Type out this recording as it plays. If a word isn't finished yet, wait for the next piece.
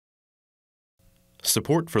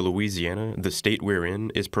Support for Louisiana, the state we're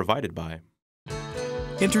in, is provided by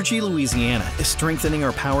Entergy Louisiana is strengthening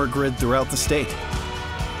our power grid throughout the state.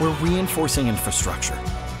 We're reinforcing infrastructure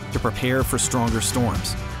to prepare for stronger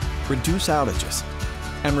storms, reduce outages,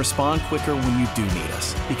 and respond quicker when you do need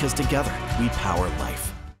us, because together we power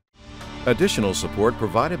life. Additional support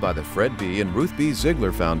provided by the Fred B. and Ruth B.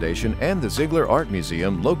 Ziegler Foundation and the Ziegler Art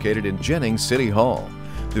Museum located in Jennings City Hall.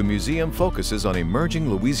 The museum focuses on emerging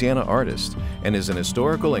Louisiana artists and is an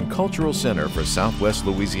historical and cultural center for Southwest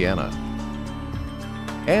Louisiana.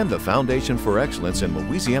 And the Foundation for Excellence in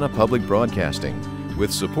Louisiana Public Broadcasting,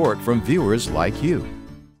 with support from viewers like you.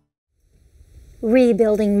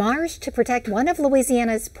 Rebuilding marsh to protect one of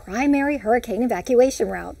Louisiana's primary hurricane evacuation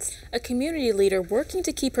routes. A community leader working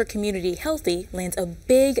to keep her community healthy lands a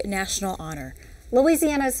big national honor.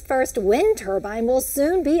 Louisiana's first wind turbine will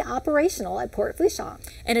soon be operational at Port Fourchon.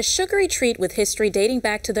 And a sugary treat with history dating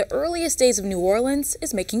back to the earliest days of New Orleans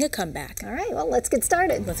is making a comeback. All right, well, let's get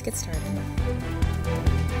started. Let's get started.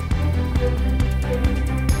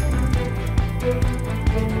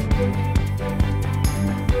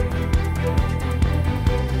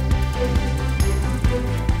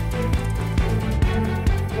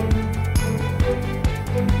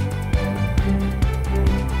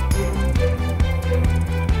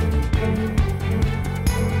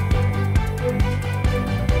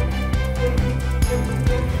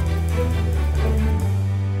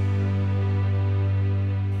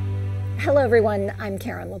 Hello everyone, I'm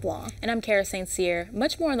Sharon LeBlanc. And I'm Kara St. Cyr.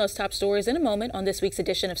 Much more on those top stories in a moment on this week's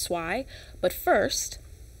edition of SWI. But first,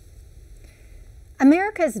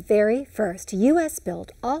 America's very first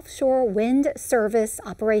U.S.-built offshore wind service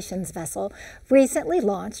operations vessel recently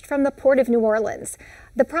launched from the Port of New Orleans.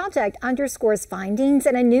 The project underscores findings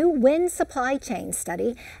in a new wind supply chain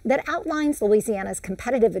study that outlines Louisiana's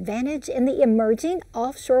competitive advantage in the emerging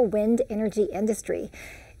offshore wind energy industry.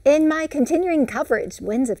 In my continuing coverage,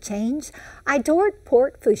 Winds of Change, I toured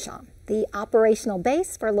Port Fourchon, the operational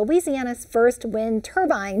base for Louisiana's first wind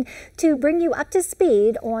turbine, to bring you up to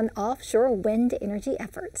speed on offshore wind energy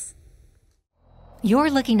efforts. You're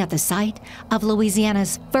looking at the site of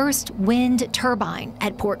Louisiana's first wind turbine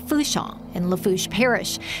at Port Fourchon in Lafourche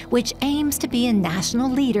Parish, which aims to be a national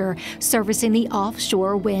leader servicing the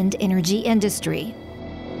offshore wind energy industry.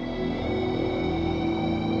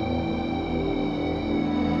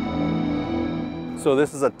 So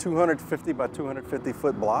this is a 250 by 250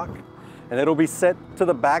 foot block, and it'll be set to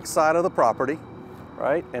the back side of the property,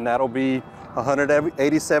 right? And that'll be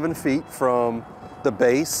 187 feet from the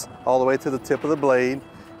base all the way to the tip of the blade,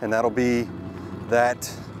 and that'll be that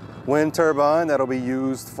wind turbine that'll be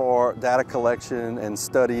used for data collection and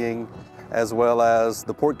studying, as well as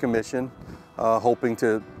the Port Commission hoping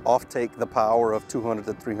to offtake the power of 200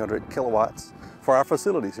 to 300 kilowatts for our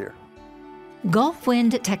facilities here. Gulf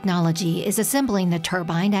Wind Technology is assembling the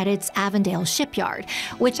turbine at its Avondale shipyard,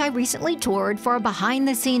 which I recently toured for a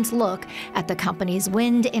behind-the-scenes look at the company's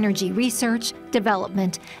wind energy research,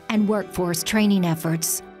 development, and workforce training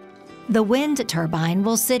efforts. The wind turbine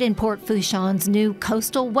will sit in Port Fourchon's new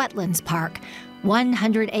coastal wetlands park,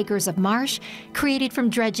 100 acres of marsh created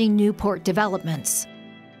from dredging new port developments.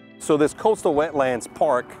 So this coastal wetlands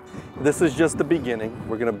park, this is just the beginning.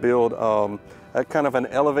 We're going to build a kind of an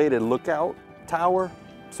elevated lookout tower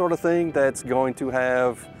sort of thing that's going to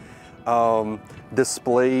have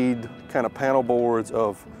displayed kind of panel boards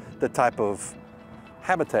of the type of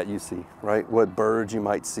habitat you see, right? What birds you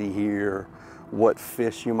might see here, what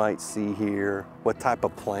fish you might see here, what type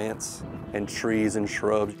of plants and trees and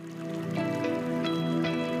shrubs.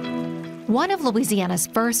 One of Louisiana's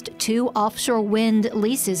first 2 offshore wind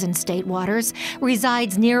leases in state waters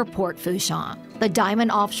resides near Port Fourchon. The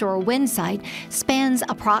Diamond Offshore Wind Site spans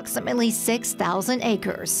approximately 6,000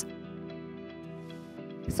 acres.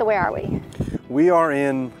 So where are we? We are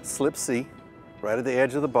in Slip C, right at the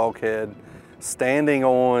edge of the bulkhead, standing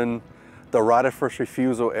on the right of first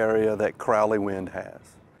refusal area that Crowley Wind has.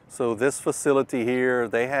 So this facility here,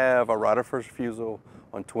 they have a right of first refusal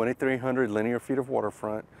on 2,300 linear feet of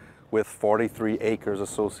waterfront with 43 acres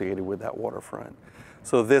associated with that waterfront.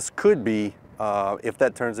 So this could be, if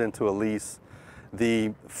that turns into a lease,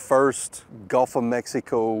 the first Gulf of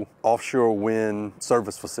Mexico offshore wind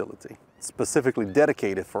service facility, specifically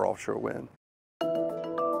dedicated for offshore wind.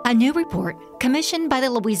 A new report commissioned by the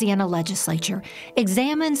Louisiana legislature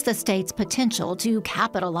examines the state's potential to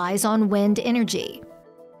capitalize on wind energy.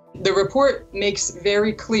 The report makes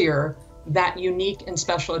very clear that unique and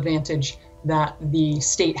special advantage that the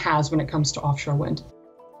state has when it comes to offshore wind.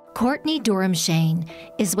 Courtney Durham Shane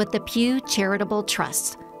is with the Pew Charitable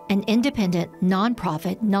Trust, an independent,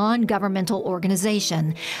 nonprofit, non-governmental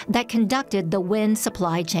organization that conducted the wind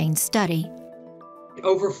supply chain study.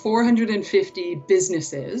 Over 450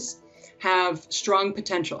 businesses have strong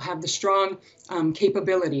potential, have the strong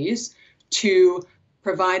capabilities to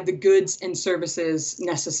provide the goods and services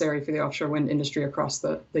necessary for the offshore wind industry across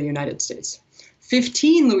the United States.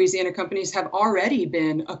 15 Louisiana companies have already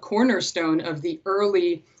been a cornerstone of the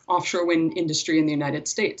early offshore wind industry in the United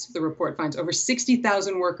States. The report finds over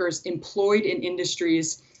 60,000 workers employed in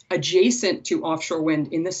industries adjacent to offshore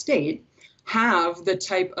wind in the state have the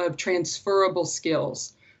type of transferable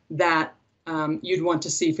skills that you'd want to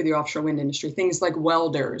see for the offshore wind industry. Things like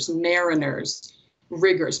welders, mariners,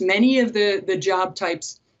 riggers. Many of the job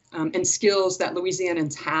types and skills that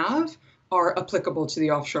Louisianans have are applicable to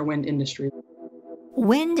the offshore wind industry.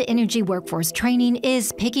 Wind energy workforce training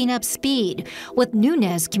is picking up speed, with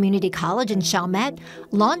Nunez Community College in Chalmette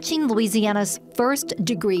launching Louisiana's first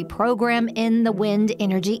degree program in the wind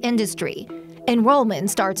energy industry. Enrollment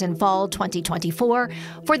starts in fall 2024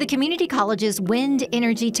 for the community college's Wind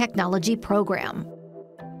Energy Technology program.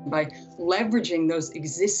 By leveraging those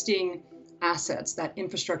existing assets, that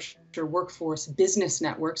infrastructure, workforce, business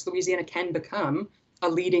networks, Louisiana can become a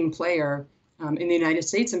leading player in the United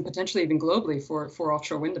States and potentially even globally for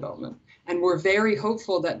offshore wind development. And we're very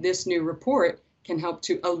hopeful that this new report can help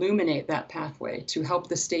to illuminate that pathway to help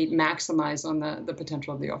the state maximize on the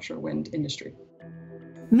potential of the offshore wind industry.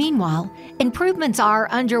 Meanwhile, improvements are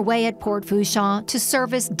underway at Port Fourchon to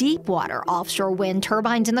service deep-water offshore wind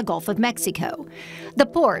turbines in the Gulf of Mexico. The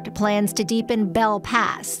port plans to deepen Bell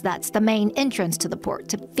Pass, that's the main entrance to the port,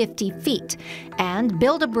 to 50 feet, and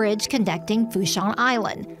build a bridge connecting Fourchon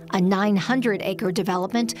Island, a 900-acre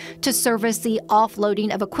development to service the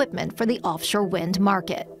offloading of equipment for the offshore wind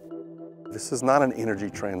market. This is not an energy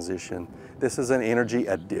transition. This is an energy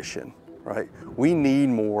addition, right? We need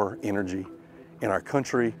more energy in our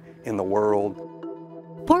country, in the world.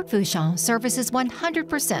 Port Fourchon services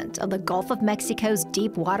 100% of the Gulf of Mexico's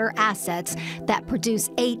deep water assets that produce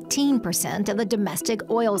 18% of the domestic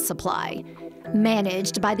oil supply.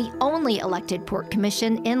 Managed by the only elected port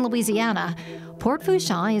commission in Louisiana, Port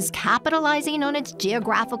Fourchon is capitalizing on its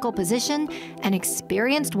geographical position and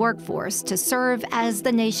experienced workforce to serve as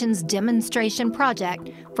the nation's demonstration project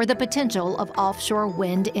for the potential of offshore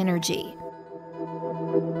wind energy.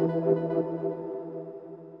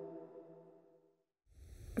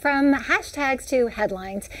 From hashtags to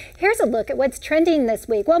headlines, here's a look at what's trending this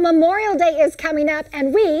week. Well, Memorial Day is coming up,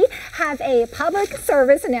 and we have a public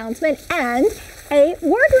service announcement and a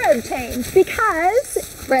wardrobe change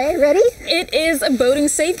because, ready? It is a boating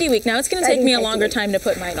safety week. Now, it's going to take me a longer time to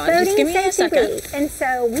put mine on. Just give me a second. And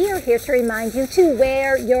so we are here to remind you to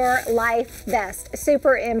wear your life vest.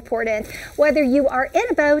 Super important. Whether you are in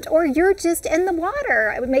a boat or you're just in the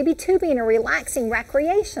water, maybe tubing or relaxing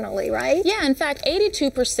recreationally, right? Yeah, in fact,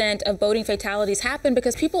 82% of boating fatalities happen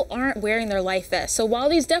because people aren't wearing their life vest. So while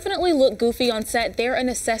these definitely look goofy on set, they're a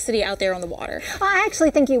necessity out there on the water. Well, I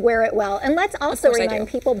actually think you wear it well. And let's also remind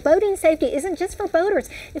people, boating safety isn't just for boaters.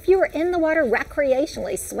 If you are in the water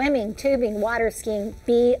recreationally, swimming, tubing, water skiing,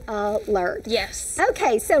 be alert. Yes.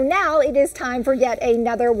 Okay, so now it is time for yet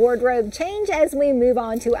another wardrobe change as we move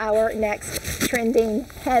on to our next trending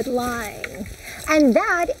headline. And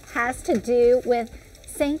that has to do with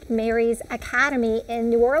St. Mary's Academy in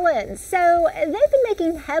New Orleans. So they've been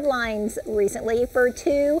making headlines recently for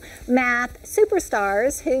two math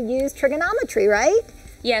superstars who use trigonometry, right?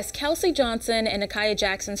 Yes, Kelsey Johnson and Nakia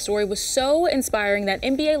Jackson's story was so inspiring that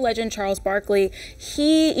NBA legend Charles Barkley,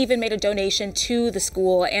 he even made a donation to the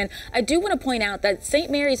school. And I do want to point out that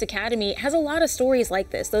St. Mary's Academy has a lot of stories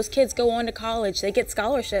like this. Those kids go on to college, they get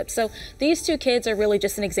scholarships. So these two kids are really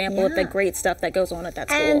just an example of the great stuff that goes on at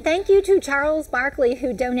that school. And thank you to Charles Barkley,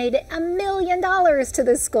 who donated $1 million to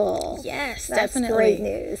the school. Yes, that's definitely. Great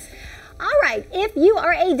news. All right, if you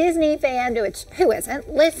are a Disney fan, which who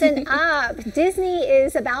isn't, listen up. Disney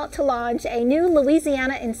is about to launch a new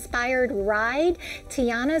Louisiana-inspired ride,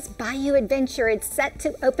 Tiana's Bayou Adventure. It's set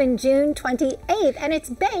to open June 28th, and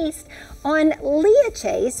it's based on Leah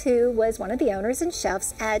Chase, who was one of the owners and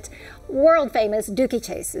chefs at world-famous Dookie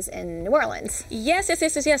Chase's in New Orleans. Yes.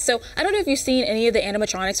 So I don't know if you've seen any of the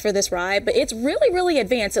animatronics for this ride, but it's really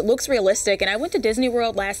advanced. It looks realistic, and I went to Disney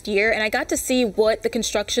World last year, and I got to see what the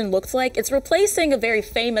construction looks like like it's replacing a very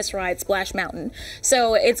famous ride, Splash Mountain.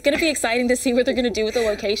 So it's going to be exciting to see what they're going to do with the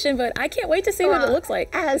location, but I can't wait to see what it looks like.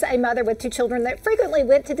 As a mother with 2 children that frequently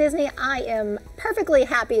went to Disney, I am perfectly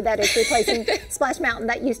happy that it's replacing Splash Mountain.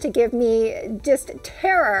 That used to give me just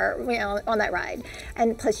terror, you know, on that ride.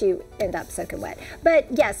 And plus you end up soaking wet. But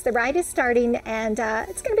yes, the ride is starting, and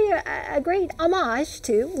it's going to be a great homage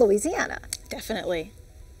to Louisiana. Definitely.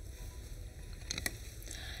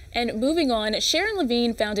 And moving on, Sharon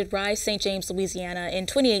Lavigne founded Rise St. James, Louisiana in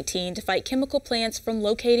 2018 to fight chemical plants from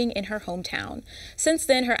locating in her hometown. Since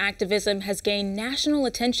then, her activism has gained national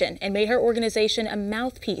attention and made her organization a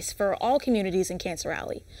mouthpiece for all communities in Cancer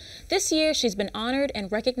Alley. This year, she's been honored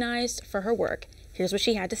and recognized for her work. Here's what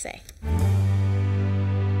she had to say.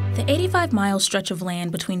 The 85-mile stretch of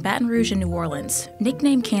land between Baton Rouge and New Orleans,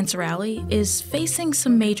 nicknamed Cancer Alley, is facing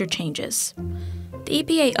some major changes. The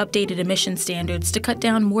EPA updated emission standards to cut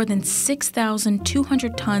down more than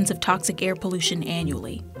 6,200 tons of toxic air pollution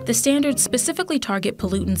annually. The standards specifically target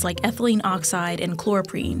pollutants like ethylene oxide and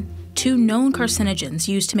chloroprene, 2 known carcinogens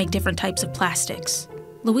used to make different types of plastics.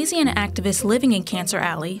 Louisiana activists living in Cancer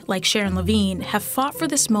Alley, like Sharon Lavigne, have fought for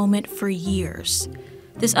this moment for years.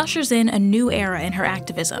 This ushers in a new era in her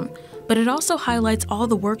activism, but it also highlights all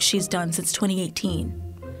the work she's done since 2018.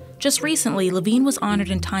 Just recently, Lavigne was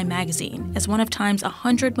honored in Time magazine as one of Time's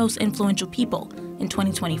 100 most influential people in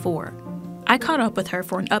 2024. I caught up with her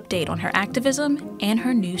for an update on her activism and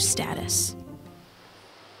her new status.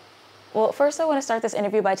 Well, first I want to start this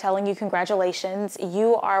interview by telling you congratulations.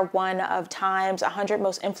 You are one of Time's 100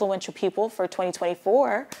 most influential people for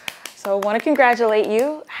 2024. So I want to congratulate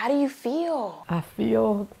you. How do you feel? I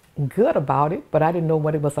feel good about it, but I didn't know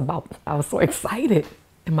what it was about. I was so excited.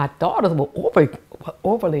 And my daughters were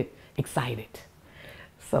overly excited.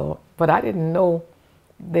 So, but I didn't know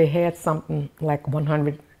they had something like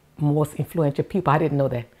 100 most influential people. I didn't know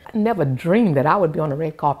that. I never dreamed that I would be on the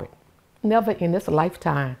red carpet. Never in this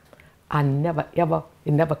lifetime. It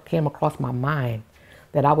never came across my mind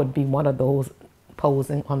that I would be one of those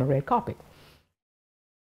posing on the red carpet.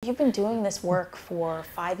 You've been doing this work for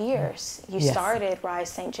 5 years. You started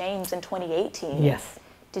Rise St. James in 2018. Yes.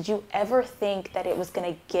 Did you ever think that it was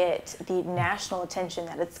going to get the national attention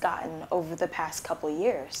that it's gotten over the past couple of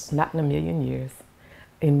years? Not in a million years.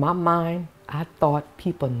 In my mind, I thought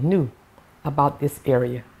people knew about this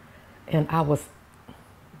area. And I was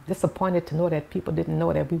disappointed to know that people didn't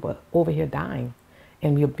know that we were over here dying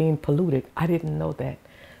and we were being polluted. I didn't know that.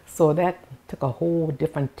 So that took a whole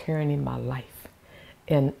different turn in my life.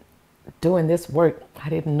 And doing this work, I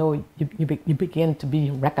didn't know you begin to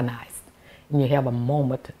be recognized. And you have a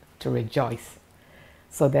moment to rejoice.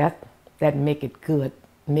 So that make it good,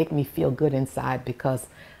 make me feel good inside, because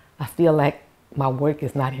I feel like my work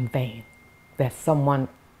is not in vain. That someone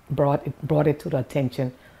brought it to the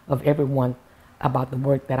attention of everyone about the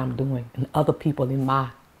work that I'm doing, and other people in my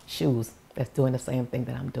shoes that's doing the same thing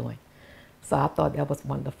that I'm doing. So I thought that was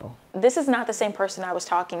wonderful. This is not the same person I was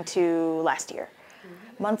talking to last year,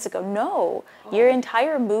 months ago. No, your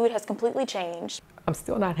entire mood has completely changed. I'm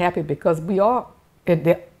still not happy because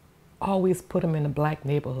they always put them in the black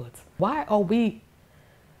neighborhoods. Why are we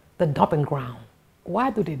the dumping ground?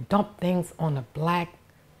 Why do they dump things on the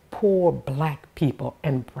poor black people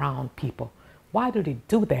and brown people? Why do they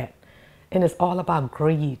do that? And it's all about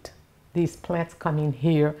greed. These plants come in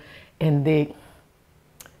here and they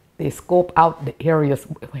scope out the areas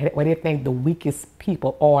where they think the weakest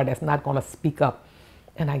people are that's not going to speak up.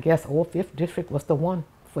 And I guess Old Fifth District was the one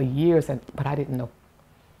for years, but I didn't know.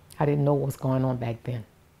 I didn't know what was going on back then.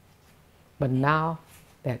 But now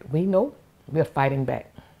that we know, we're fighting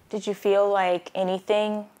back. Did you feel like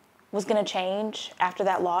anything was going to change after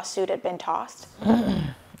that lawsuit had been tossed?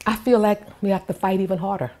 I feel like we have to fight even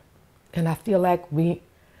harder. And I feel like we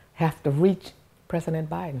have to reach President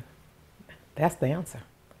Biden. That's the answer.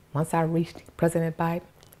 Once I reach President Biden,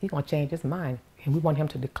 he's going to change his mind. And we want him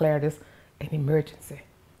to declare this an emergency,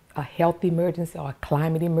 a health emergency or a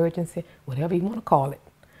climate emergency, whatever you want to call it.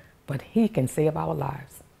 But he can save our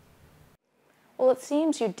lives. Well, it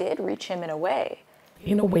seems you did reach him in a way.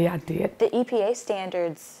 In a way I did. The EPA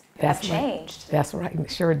standards have changed. That's right, it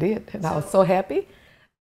sure did. And I was so happy.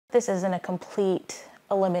 This isn't a complete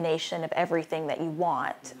elimination of everything that you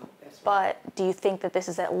want, but do you think that this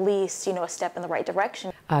is at least, a step in the right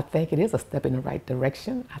direction? I think it is a step in the right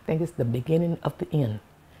direction. I think it's the beginning of the end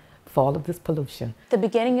for all of this pollution. The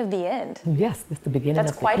beginning of the end? Yes, it's the beginning of the end.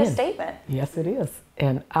 That's quite a statement. Yes, it is.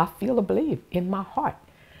 And I feel or believe in my heart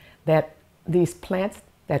that these plants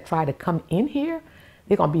that try to come in here,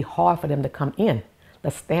 they're going to be hard for them to come in.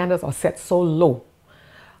 The standards are set so low.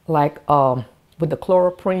 Like with the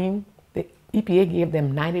chloroprene, EPA gave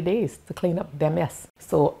them 90 days to clean up their mess.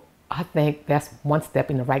 So I think that's one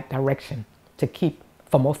step in the right direction to keep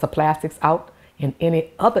Formosa Plastics out and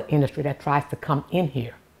any other industry that tries to come in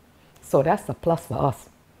here. So that's a plus for us.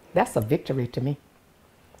 That's a victory to me.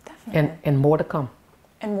 Definitely. And more to come.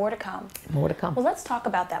 And more to come. More to come. Well, let's talk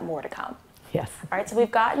about that more to come. Yes. All right, so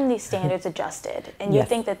we've gotten these standards adjusted, and you Yes.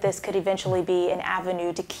 think that this could eventually be an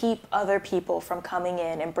avenue to keep other people from coming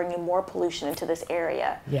in and bringing more pollution into this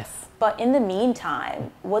area. Yes. But in the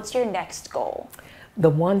meantime, what's your next goal? The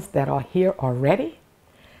ones that are here already,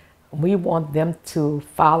 we want them to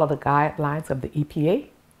follow the guidelines of the EPA,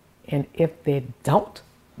 and if they don't,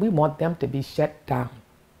 we want them to be shut down.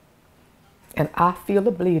 And I feel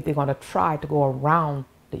to believe they're going to try to go around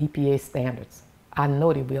the EPA standards. I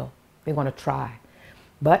know they will. They're going to try.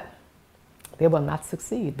 But they will not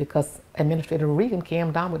succeed because Administrator Regan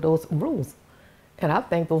came down with those rules. And I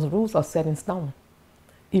think those rules are set in stone,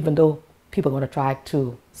 even though people are going to try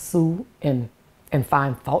to sue and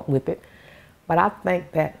find fault with it. But I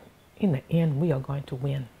think that in the end, we are going to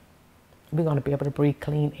win. We're going to be able to breathe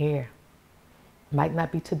clean air. Might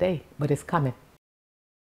not be today, but it's coming.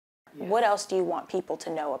 What else do you want people to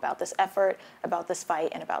know about this effort, about this fight,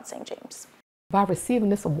 and about St. James? By receiving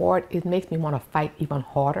this award, it makes me want to fight even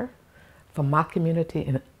harder for my community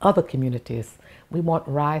and other communities. We want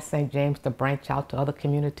Rise St. James to branch out to other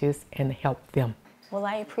communities and help them. Well,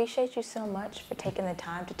 I appreciate you so much for taking the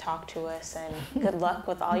time to talk to us, and good luck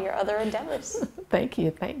with all your other endeavors. Thank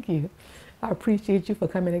you, thank you. I appreciate you for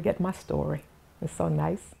coming to get my story. It's so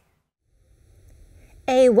nice.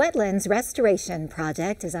 A wetlands restoration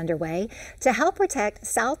project is underway to help protect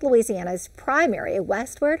South Louisiana's primary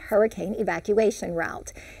westward hurricane evacuation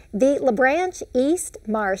route. The LeBlanc East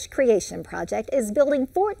Marsh Creation Project is building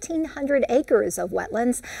 1,400 acres of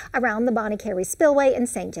wetlands around the Bonnie Carey Spillway in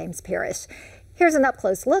St. James Parish. Here's an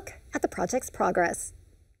up-close look at the project's progress.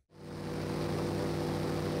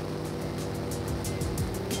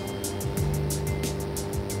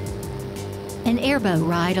 An airboat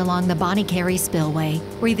ride along the Bonnie Carey Spillway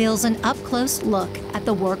reveals an up-close look at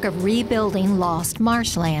the work of rebuilding lost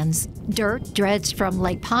marshlands. Dirt dredged from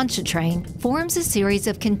Lake Pontchartrain forms a series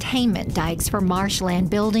of containment dikes for marshland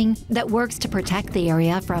building that works to protect the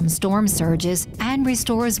area from storm surges and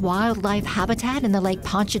restores wildlife habitat in the Lake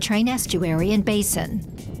Pontchartrain estuary and basin.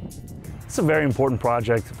 It's a very important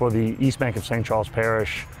project for the East Bank of St. Charles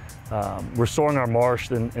Parish. Restoring our marsh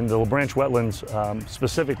in the LeBlanc wetlands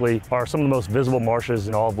specifically are some of the most visible marshes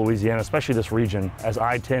in all of Louisiana, especially this region, as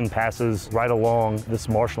I-10 passes right along this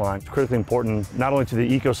marsh line. It's critically important not only to the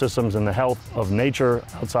ecosystems and the health of nature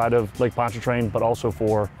outside of Lake Pontchartrain, but also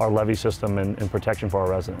for our levee system and protection for our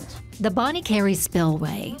residents. The Bonnie Carey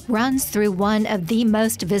Spillway runs through one of the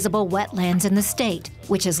most visible wetlands in the state,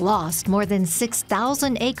 which has lost more than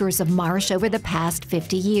 6,000 acres of marsh over the past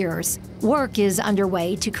 50 years. Work is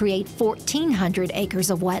underway to create 1,400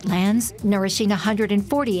 acres of wetlands, nourishing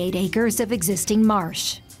 148 acres of existing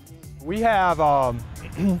marsh. We have an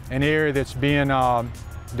area that's been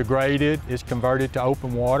degraded, it's converted to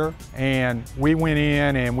open water, and we went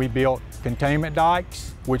in and we built containment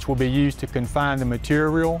dikes, which will be used to confine the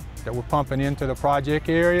material that we're pumping into the project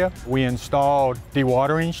area. We installed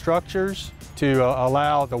dewatering structures to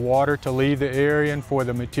allow the water to leave the area and for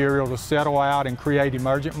the material to settle out and create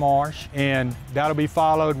emergent marsh. And that'll be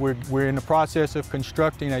followed. We're in the process of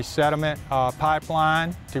constructing a sediment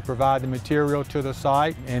pipeline to provide the material to the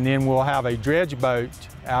site. And then we'll have a dredge boat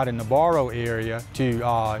out in the Barrow area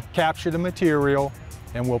to capture the material,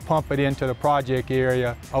 and we'll pump it into the project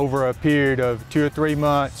area over a period of 2 or 3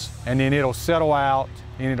 months, and then it'll settle out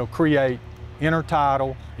and it'll create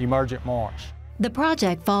intertidal emergent marsh. The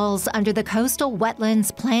project falls under the Coastal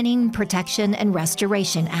Wetlands Planning, Protection, and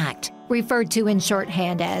Restoration Act, referred to in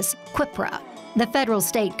shorthand as CWIPRA. The federal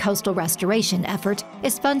state coastal restoration effort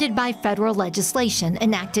is funded by federal legislation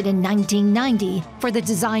enacted in 1990 for the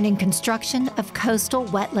design and construction of coastal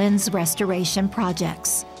wetlands restoration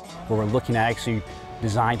projects. Where we're looking at actually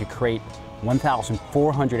designed to create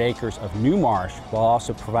 1,400 acres of new marsh while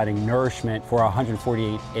also providing nourishment for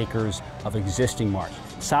 148 acres of existing marsh.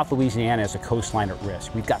 South Louisiana is a coastline at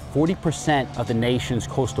risk. We've got 40% of the nation's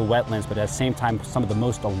coastal wetlands, but at the same time, some of the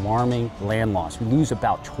most alarming land loss. We lose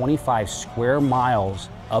about 25 square miles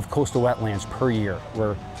of coastal wetlands per year.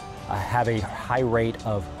 We're have a high rate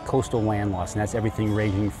of coastal land loss, and that's everything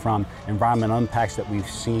ranging from environmental impacts that we've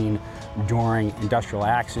seen during industrial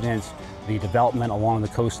accidents, the development along the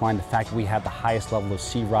coastline, the fact that we have the highest level of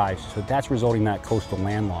sea rise, so that's resulting in that coastal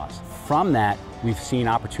land loss. From that, we've seen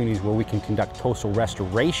opportunities where we can conduct coastal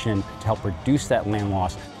restoration to help reduce that land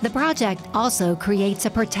loss. The project also creates a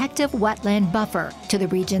protective wetland buffer to the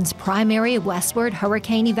region's primary westward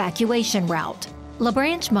hurricane evacuation route.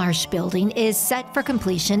 LeBlanc Marsh building is set for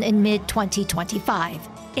completion in mid-2025.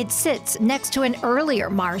 It sits next to an earlier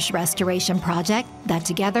marsh restoration project that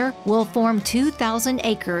together will form 2,000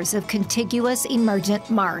 acres of contiguous emergent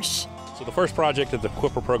marsh. So the first project that the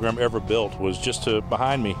Quipper program ever built was just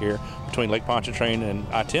behind me here between Lake Pontchartrain and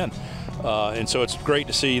I-10. And so it's great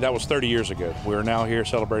to see that was 30 years ago. We're now here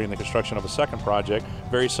celebrating the construction of a second project,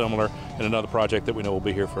 very similar, and another project that we know will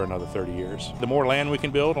be here for another 30 years. The more land we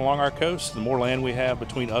can build along our coast, the more land we have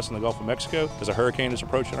between us and the Gulf of Mexico. As a hurricane is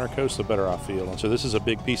approaching our coast, the better I feel. And so this is a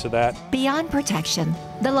big piece of that. Beyond protection,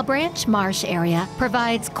 the LeBlanc Marsh area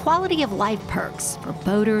provides quality of life perks for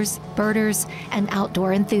boaters, birders, and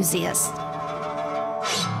outdoor enthusiasts.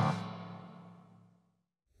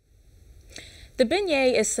 The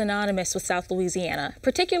beignet is synonymous with South Louisiana,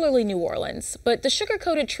 particularly New Orleans, but the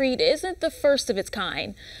sugar-coated treat isn't the first of its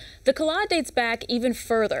kind. The Calas dates back even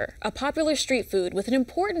further, a popular street food with an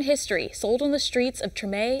important history sold on the streets of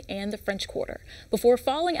Tremé and the French Quarter, before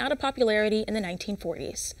falling out of popularity in the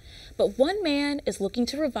 1940s. But one man is looking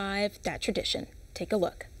to revive that tradition. Take a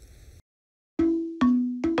look.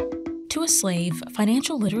 To a slave,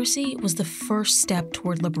 financial literacy was the first step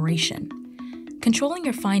toward liberation. Controlling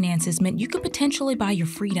your finances meant you could potentially buy your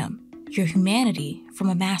freedom, your humanity, from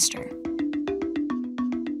a master.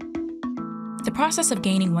 The process of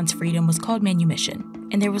gaining one's freedom was called manumission,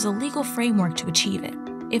 and there was a legal framework to achieve it,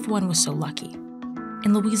 if one was so lucky.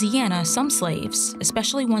 In Louisiana, some slaves,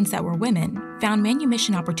 especially ones that were women, found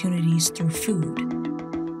manumission opportunities through food.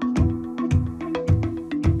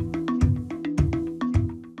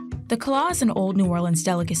 The Calas is an old New Orleans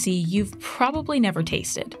delicacy you've probably never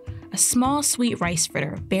tasted. A small sweet rice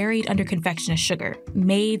fritter buried under confectionate sugar,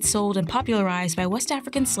 made, sold, and popularized by West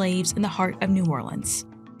African slaves in the heart of New Orleans.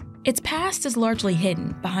 Its past is largely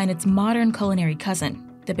hidden behind its modern culinary cousin,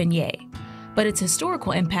 the beignet, but its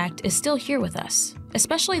historical impact is still here with us,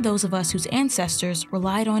 especially those of us whose ancestors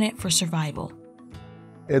relied on it for survival.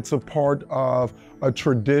 It's a part of a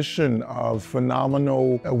tradition of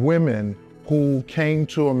phenomenal women who came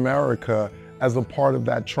to America as a part of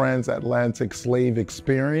that transatlantic slave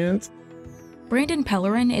experience. Brandon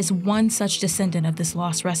Pellerin is one such descendant of this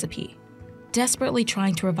lost recipe, desperately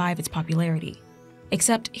trying to revive its popularity.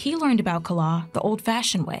 Except he learned about Calas the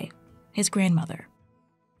old-fashioned way, his grandmother.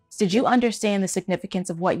 Did you understand the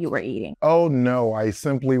significance of what you were eating? Oh no, I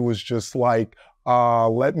simply was just like,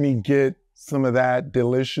 let me get some of that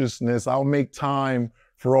deliciousness. I'll make time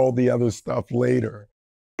for all the other stuff later.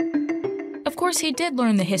 Of course, he did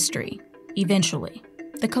learn the history. Eventually.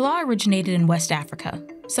 The Calas originated in West Africa.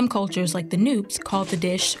 Some cultures, like the Nubes, called the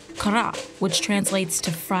dish kara, which translates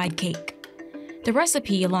to fried cake. The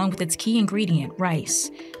recipe, along with its key ingredient, rice,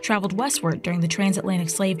 traveled westward during the transatlantic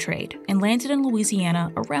slave trade and landed in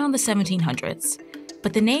Louisiana around the 1700s.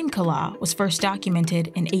 But the name Calas was first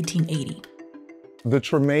documented in 1880. The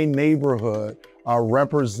Tremé neighborhood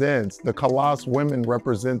the Calas women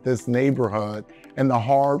represent this neighborhood and the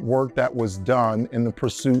hard work that was done in the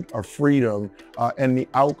pursuit of freedom and the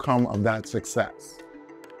outcome of that success.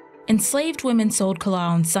 Enslaved women sold Calas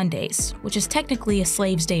on Sundays, which is technically a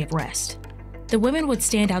slave's day of rest. The women would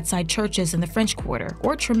stand outside churches in the French Quarter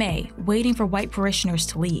or Tremé, waiting for white parishioners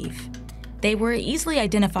to leave. They were easily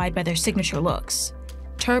identified by their signature looks: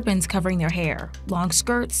 turbans covering their hair, long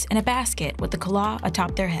skirts, and a basket with the Calas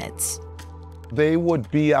atop their heads. They would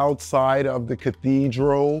be outside of the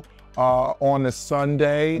cathedral on a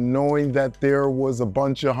Sunday, knowing that there was a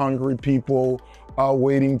bunch of hungry people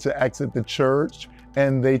waiting to exit the church.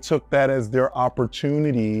 And they took that as their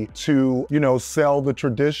opportunity to, sell the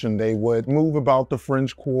tradition. They would move about the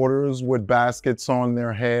French Quarters with baskets on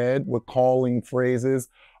their head, with calling phrases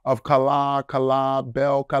of Calas, Calas,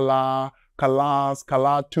 belle Calas, Calas,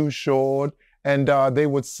 Calas tout chaud. And they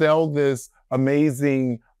would sell this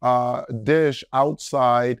amazing dish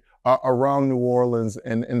outside around New Orleans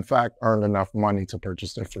and in fact earn enough money to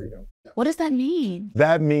purchase their freedom. What does that mean?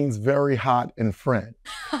 That means very hot in French.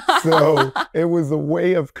 So it was a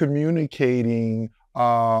way of communicating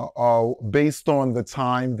based on the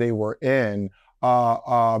time they were in.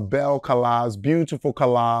 Belle Calas, beautiful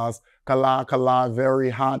Calas, Calas, Calas, very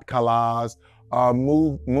hot Calas,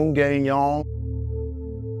 mon gagnant.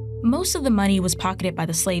 Most of the money was pocketed by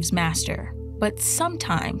the slave's master, but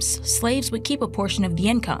sometimes slaves would keep a portion of the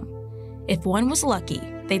income. If one was lucky,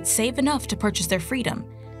 they'd save enough to purchase their freedom,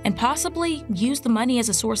 and possibly use the money as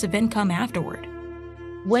a source of income afterward.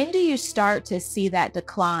 When do you start to see that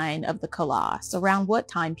decline of the Calas? Around what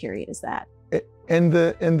time period is that? In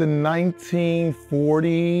the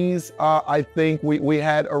 1940s, I think we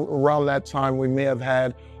had around that time, we may have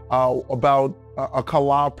had about a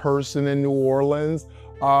Calas person in New Orleans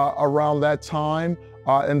around that time.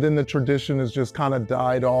 And then the tradition has just kind of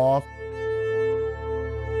died off.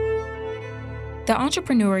 The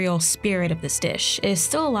entrepreneurial spirit of this dish is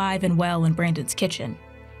still alive and well in Brandon's kitchen.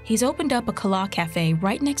 He's opened up a Calas cafe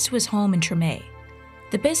right next to his home in Tremé.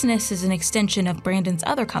 The business is an extension of Brandon's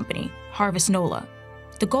other company, Harvest NOLA.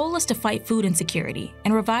 The goal is to fight food insecurity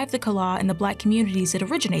and revive the Calas in the Black communities it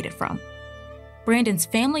originated from. Brandon's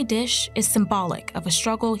family dish is symbolic of a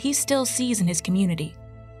struggle he still sees in his community.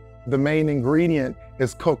 The main ingredient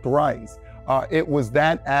is cooked rice. It was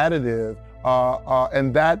that additive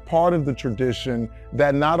and that part of the tradition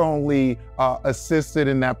that not only assisted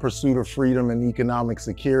in that pursuit of freedom and economic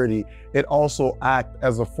security, it also acted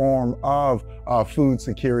as a form of food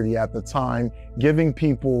security at the time, giving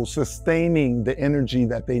people, sustaining the energy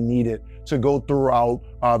that they needed to go throughout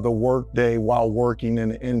the workday while working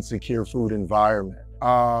in an insecure food environment.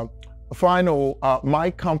 My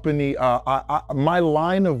company, my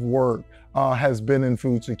line of work has been in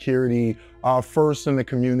food security, first in the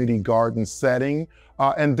community garden setting,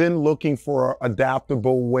 and then looking for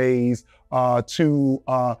adaptable ways to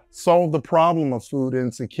solve the problem of food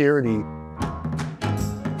insecurity.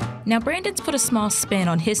 Now, Brandon's put a small spin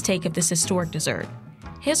on his take of this historic dessert.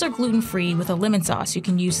 His are gluten-free with a lemon sauce you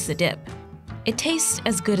can use as a dip. It tastes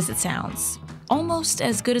as good as it sounds, almost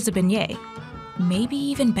as good as a beignet, maybe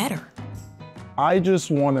even better. I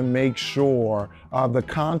just want to make sure the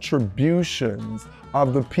contributions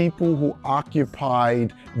of the people who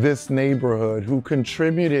occupied this neighborhood, who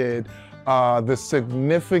contributed the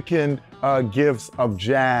significant gifts of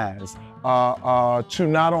jazz to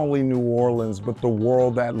not only New Orleans, but the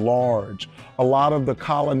world at large. A lot of the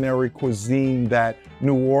culinary cuisine that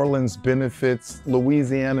New Orleans benefits,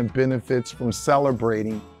 Louisiana benefits from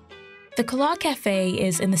celebrating. The Calas Cafe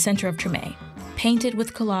is in the center of Tremé, painted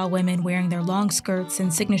with Calas women wearing their long skirts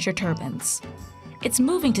and signature turbans. It's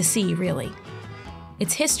moving to see, really.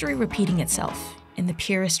 It's history repeating itself in the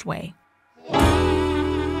purest way.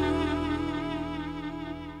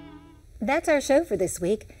 That's our show for this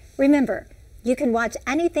week. Remember, you can watch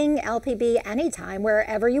anything LPB anytime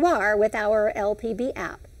wherever you are with our LPB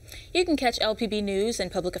app. You can catch LPB news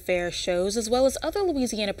and public affairs shows as well as other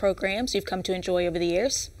Louisiana programs you've come to enjoy over the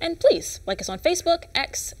years. And please like us on Facebook,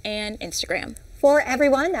 X, and Instagram. For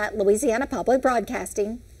everyone at Louisiana Public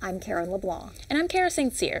Broadcasting, I'm Sharon LeBlanc. And I'm Kara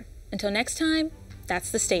St. Cyr. Until next time,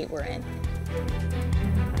 that's the state we're in.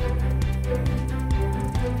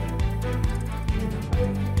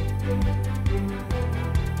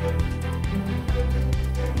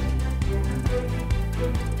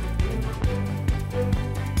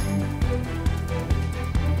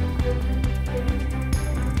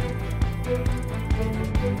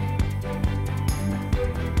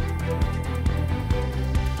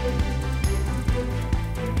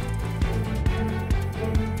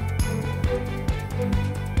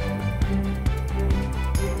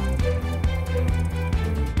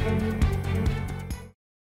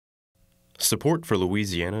 Support for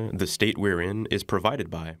Louisiana, the state we're in, is provided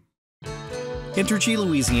by Entergy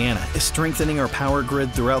Louisiana is strengthening our power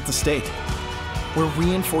grid throughout the state. We're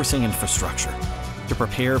reinforcing infrastructure to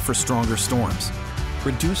prepare for stronger storms,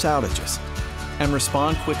 reduce outages, and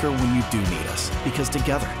respond quicker when you do need us, because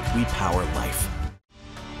together we power life.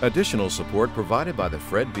 Additional support provided by the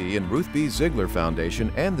Fred B. and Ruth B. Ziegler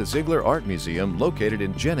Foundation and the Ziegler Art Museum located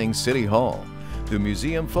in Jennings City Hall. The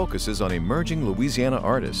museum focuses on emerging Louisiana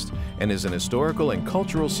artists and is an historical and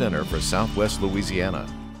cultural center for Southwest Louisiana.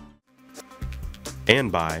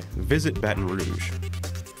 And by Visit Baton Rouge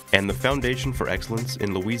and the Foundation for Excellence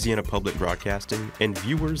in Louisiana Public Broadcasting and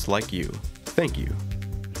viewers like you. Thank you.